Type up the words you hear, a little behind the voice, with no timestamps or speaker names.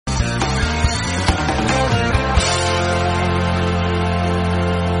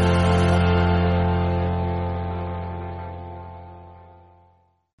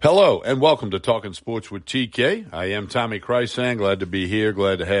Hello, and welcome to Talking Sports with TK. I am Tommy Kreisang. Glad to be here.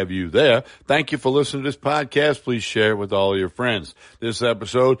 Glad to have you there. Thank you for listening to this podcast. Please share it with all your friends. This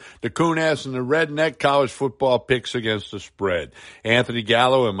episode, the Coon-Ass and the Redneck college football picks against the spread. Anthony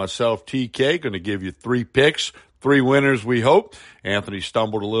Gallo and myself, TK, going to give you 3 picks. 3 winners, we hope. Anthony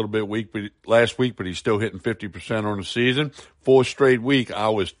stumbled a little bit last week, but he's still hitting 50% on the season. 4 straight week, I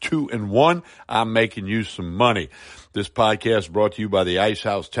was 2-1. I'm making you some money. This podcast brought to you by the Ice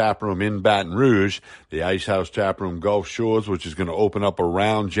House Tap Room in Baton Rouge. The Ice House Tap Room Gulf Shores, which is going to open up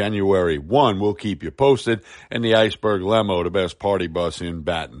around January 1. We'll keep you posted. And the Iceberg Limo, the best party bus in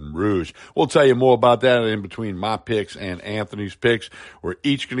Baton Rouge. We'll tell you more about that in between my picks and Anthony's picks. We're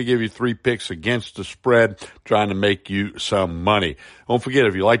each going to give you 3 picks against the spread, trying to make you some money. Don't forget,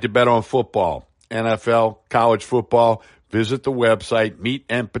 if you like to bet on football, NFL, college football, visit the website,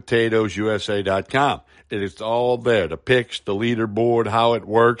 meatandpotatoesusa.com. It is all there. The picks, the leaderboard, how it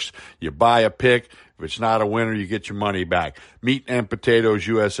works. You buy a pick. If it's not a winner, you get your money back.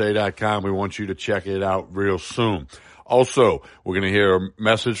 Meatandpotatoesusa.com. We want you to check it out real soon. Also, we're going to hear a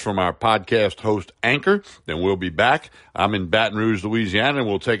message from our podcast host, Anchor. Then we'll be back. I'm in Baton Rouge, Louisiana, and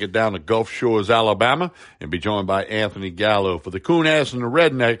we'll take it down to Gulf Shores, Alabama, and be joined by Anthony Gallo for the Coon-Ass and the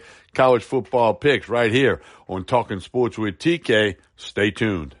Redneck college football picks right here on Talking Sports with TK. Stay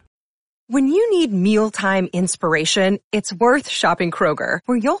tuned. When you need mealtime inspiration, it's worth shopping Kroger,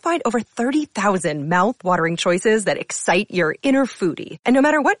 where you'll find over 30,000 mouth-watering choices that excite your inner foodie. And no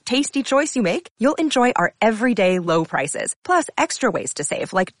matter what tasty choice you make, you'll enjoy our everyday low prices, plus extra ways to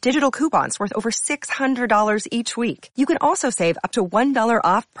save, like digital coupons worth over $600 each week. You can also save up to $1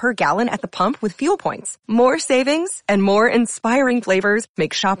 off per gallon at the pump with fuel points. More savings and more inspiring flavors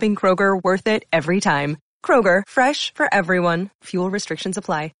make shopping Kroger worth it every time. Kroger, fresh for everyone. Fuel restrictions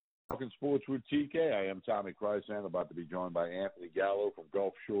apply. Talking Sports with TK. I am Tommy Kreisand, about to be joined by Anthony Gallo from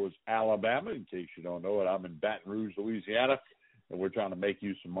Gulf Shores, Alabama. In case you don't know it, I'm in Baton Rouge, Louisiana, and we're trying to make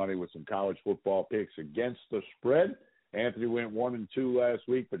you some money with some college football picks against the spread. Anthony went 1-2 last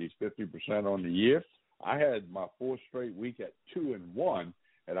week, but he's 50% on the year. I had my 4th straight week at 2-1,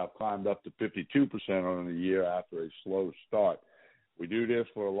 and I've climbed up to 52% on the year after a slow start. We do this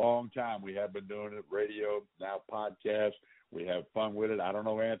for a long time. We have been doing it, radio, now podcast. We have fun with it. I don't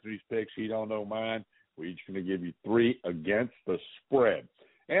know Anthony's picks. He don't know mine. We're each going to give you 3 against the spread.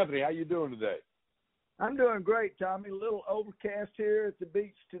 Anthony, how you doing today? I'm doing great, Tommy. A little overcast here at the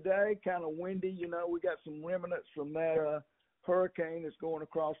beach today, kind of windy. You know, we got some remnants from that hurricane that's going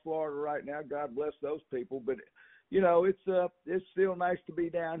across Florida right now. God bless those people. But, you know, it's still nice to be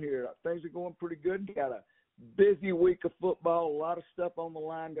down here. Things are going pretty good. Got a busy week of football, a lot of stuff on the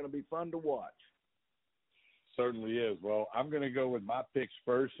line. Going to be fun to watch. Certainly is. Well, I'm going to go with my picks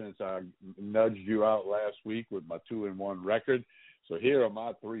first since I nudged you out last week with my 2-1 record. So here are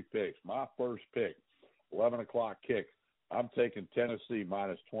my 3 picks. My first pick, 11 o'clock kick. I'm taking Tennessee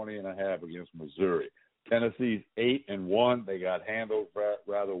minus 20.5 against Missouri. Tennessee's 8-1. They got handled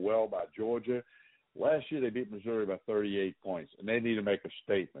rather well by Georgia. Last year they beat Missouri by 38 points, and they need to make a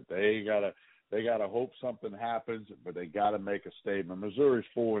statement. They got to hope something happens, but they got to make a statement. Missouri's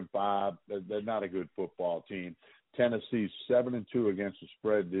 4-5. They're not a good football team. Tennessee's 7-2 against the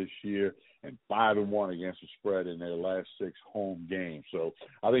spread this year and 5-1 against the spread in their last 6 home games. So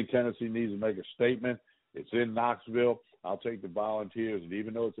I think Tennessee needs to make a statement. It's in Knoxville. I'll take the Volunteers, and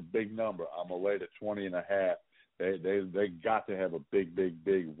even though it's a big number, I'm going to lay the 20.5. They got to have a big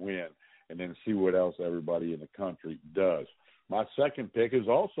win, and then see what else everybody in the country does. My second pick is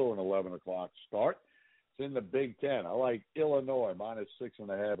also an 11 o'clock start. It's in the Big Ten. I like Illinois minus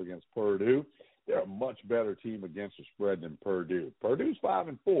 6.5 against Purdue. They're a much better team against the spread than Purdue. Purdue's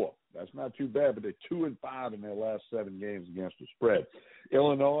 5-4. That's not too bad, but they're 2-5 in their last 7 games against the spread.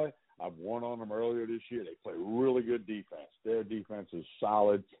 Illinois, I've won on them earlier this year. They play really good defense. Their defense is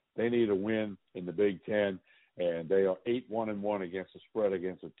solid. They need a win in the Big Ten, and they are 8-1 against the spread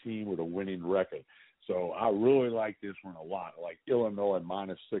against a team with a winning record. So I really like this one a lot. I like Illinois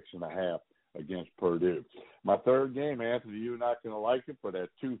minus 6.5 against Purdue. My third game, Anthony, you're not going to like it, but at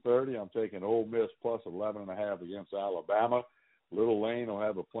 2:30, I'm taking Ole Miss plus 11.5 against Alabama. Little Lane will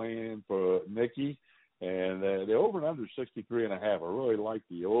have a plan for Nicky, and the over and under 63.5. I really like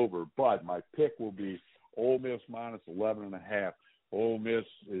the over, but my pick will be Ole Miss minus 11.5. Ole Miss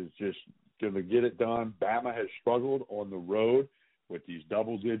is just going to get it done. Bama has struggled on the road with these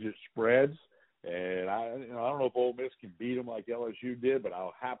double-digit spreads. And I don't know if Ole Miss can beat them like LSU did, but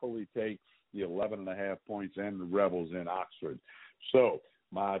I'll happily take the 11.5 points and the Rebels in Oxford. So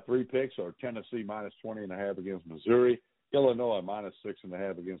my 3 picks are Tennessee minus 20.5 against Missouri, Illinois minus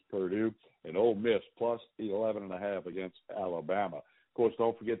 6.5 against Purdue, and Ole Miss plus 11.5 against Alabama. Of course,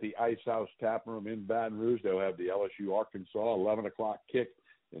 don't forget the Ice House Tap Room in Baton Rouge. They'll have the LSU Arkansas 11 o'clock kick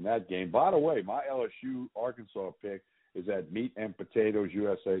in that game. By the way, my LSU Arkansas pick is at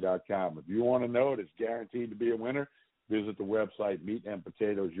meatandpotatoesusa.com. If you want to know it, it's guaranteed to be a winner. Visit the website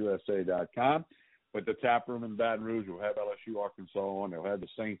meatandpotatoesusa.com. But the Tap Room in Baton Rouge will have LSU Arkansas on. They'll have the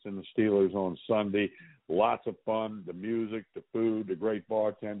Saints and the Steelers on Sunday. Lots of fun, the music, the food, the great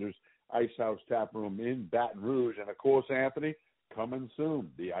bartenders. Ice House Tap Room in Baton Rouge. And, of course, Anthony, coming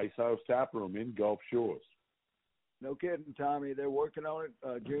soon, the Ice House Tap Room in Gulf Shores. No kidding, Tommy. They're working on it.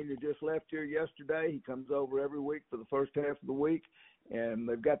 Junior just left here yesterday. He comes over every week for the first half of the week, and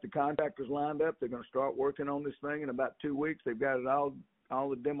they've got the contractors lined up. They're going to start working on this thing in about 2 weeks. They've got it all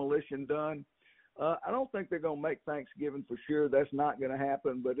the demolition done. I don't think they're going to make Thanksgiving for sure. That's not going to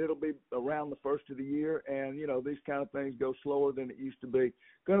happen, but it'll be around the first of the year, and, you know, these kind of things go slower than it used to be.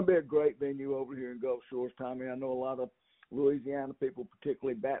 Going to be a great venue over here in Gulf Shores, Tommy. I know a lot of Louisiana people,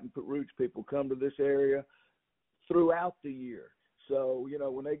 particularly Baton Rouge people, come to this area throughout the year. So, you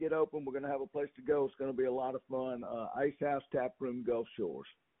know, when they get open, we're going to have a place to go. It's going to be a lot of fun. Ice House Tap Room, Gulf Shores.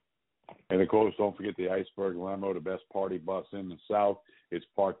 And, of course, don't forget the Iceberg Limo, the best party bus in the South. It's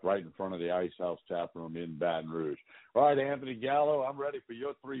parked right in front of the Ice House Tap Room in Baton Rouge. All right, Anthony Gallo, I'm ready for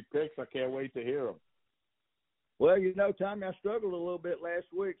your 3 picks. I can't wait to hear them. Well, you know, Tommy, I struggled a little bit last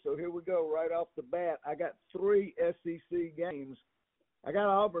week, so here we go right off the bat. I got 3 SEC games. I got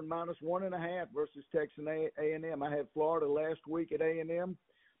Auburn minus 1.5 versus Texas A&M. I had Florida last week at A&M.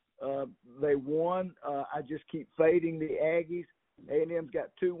 They won. I just keep fading the Aggies. A&M's got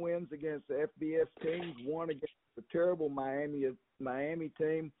 2 wins against the FBS teams, 1 against the terrible Miami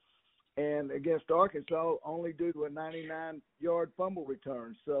team, and against Arkansas only due to a 99-yard fumble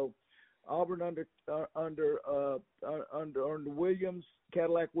return. So Auburn under Williams,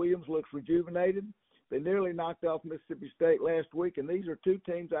 Cadillac Williams looks rejuvenated. They nearly knocked off Mississippi State last week, and these are 2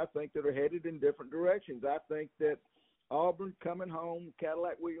 teams I think that are headed in different directions. I think that Auburn coming home,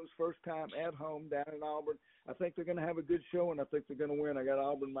 Cadillac Williams first time at home down in Auburn, I think they're going to have a good show, and I think they're going to win. I got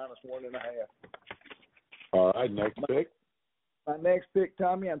Auburn minus 1.5. All right, next pick. My next pick,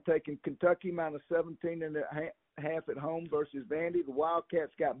 Tommy, I'm taking Kentucky minus 17.5 at home versus Vandy. The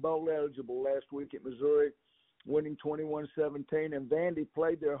Wildcats got bowl eligible last week at Missouri, winning 21-17, and Vandy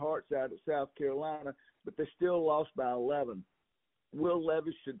played their hearts out at South Carolina, but they still lost by 11. Will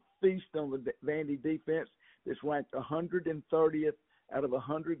Levis should feast on the Vandy defense. It's ranked 130th out of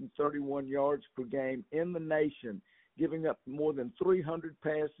 131 yards per game in the nation, giving up more than 300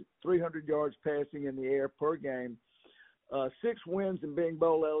 yards passing in the air per game. 6 wins and being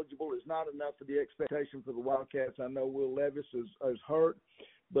bowl eligible is not enough for the expectation for the Wildcats. I know Will Levis is hurt,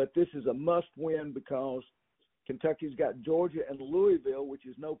 but this is a must-win because Kentucky's got Georgia and Louisville, which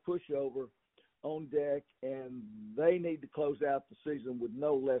is no pushover, on deck, and they need to close out the season with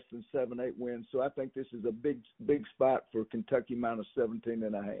no less than 7-8 wins. So I think this is a big spot for Kentucky minus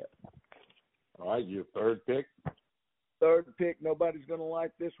 17.5. All right, your 3rd pick? 3rd pick, nobody's going to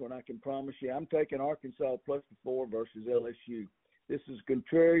like this one, I can promise you. I'm taking Arkansas plus the 4 versus LSU. This is a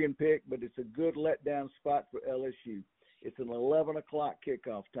contrarian pick, but it's a good letdown spot for LSU. It's an 11 o'clock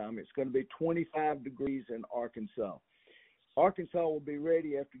kickoff time. It's going to be 25 degrees in Arkansas. Arkansas will be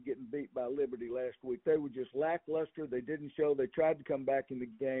ready after getting beat by Liberty last week. They were just lackluster. They didn't show. They tried to come back in the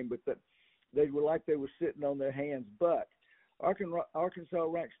game, but they were like they were sitting on their hands. But Arkansas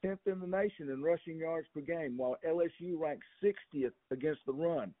ranks 10th in the nation in rushing yards per game, while LSU ranks 60th against the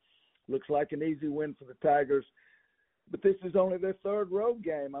run. Looks like an easy win for the Tigers. But this is only their 3rd road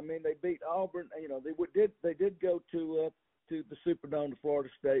game. I mean, they beat Auburn. You know, they did go to the Superdome to Florida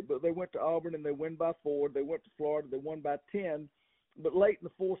State, but they went to Auburn and they win by 4. They went to Florida, they won by 10. But late in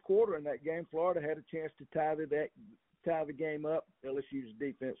the 4th quarter in that game, Florida had a chance to tie the game up. LSU's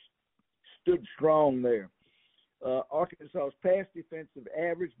defense stood strong there. Arkansas's pass defensive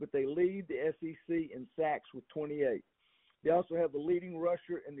average, but they lead the SEC in sacks with 28. They also have the leading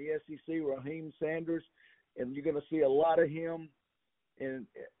rusher in the SEC, Raheem Sanders, and you're going to see a lot of him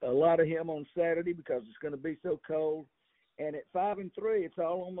on Saturday because it's going to be so cold. And at 5-3, it's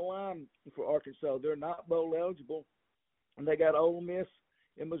all on the line for Arkansas. They're not bowl eligible, and they got Ole Miss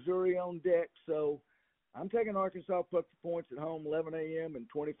and Missouri on deck. So I'm taking Arkansas plus the points at home, 11 a.m. and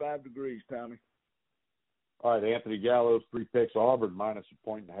 25 degrees, Tommy. All right, Anthony Gallo's 3 picks. Auburn minus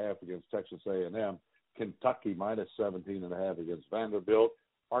 1.5 against Texas A&M. Kentucky minus 17.5 against Vanderbilt.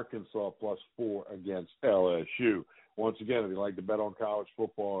 Arkansas plus 4 against LSU. Once again, if you'd like to bet on college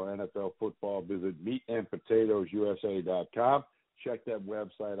football or NFL football, visit meatandpotatoesusa.com. Check that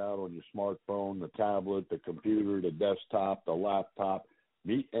website out on your smartphone, the tablet, the computer, the desktop, the laptop,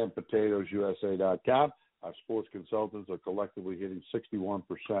 meatandpotatoesusa.com. Our sports consultants are collectively hitting 61%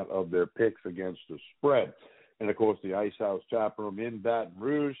 of their picks against the spread. And, of course, the Ice House Tap Room in Baton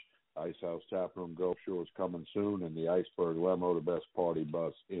Rouge. Ice House Tap Room Gulf Shore is coming soon, and the Iceberg Limo, the best party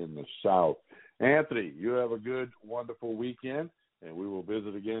bus in the South. Anthony, you have a good, wonderful weekend, and we will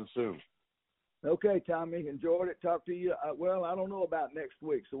visit again soon. Okay, Tommy, enjoyed it. Talk to you. Well, I don't know about next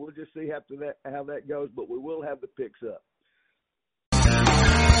week, so we'll just see after that how that goes, but we will have the picks up.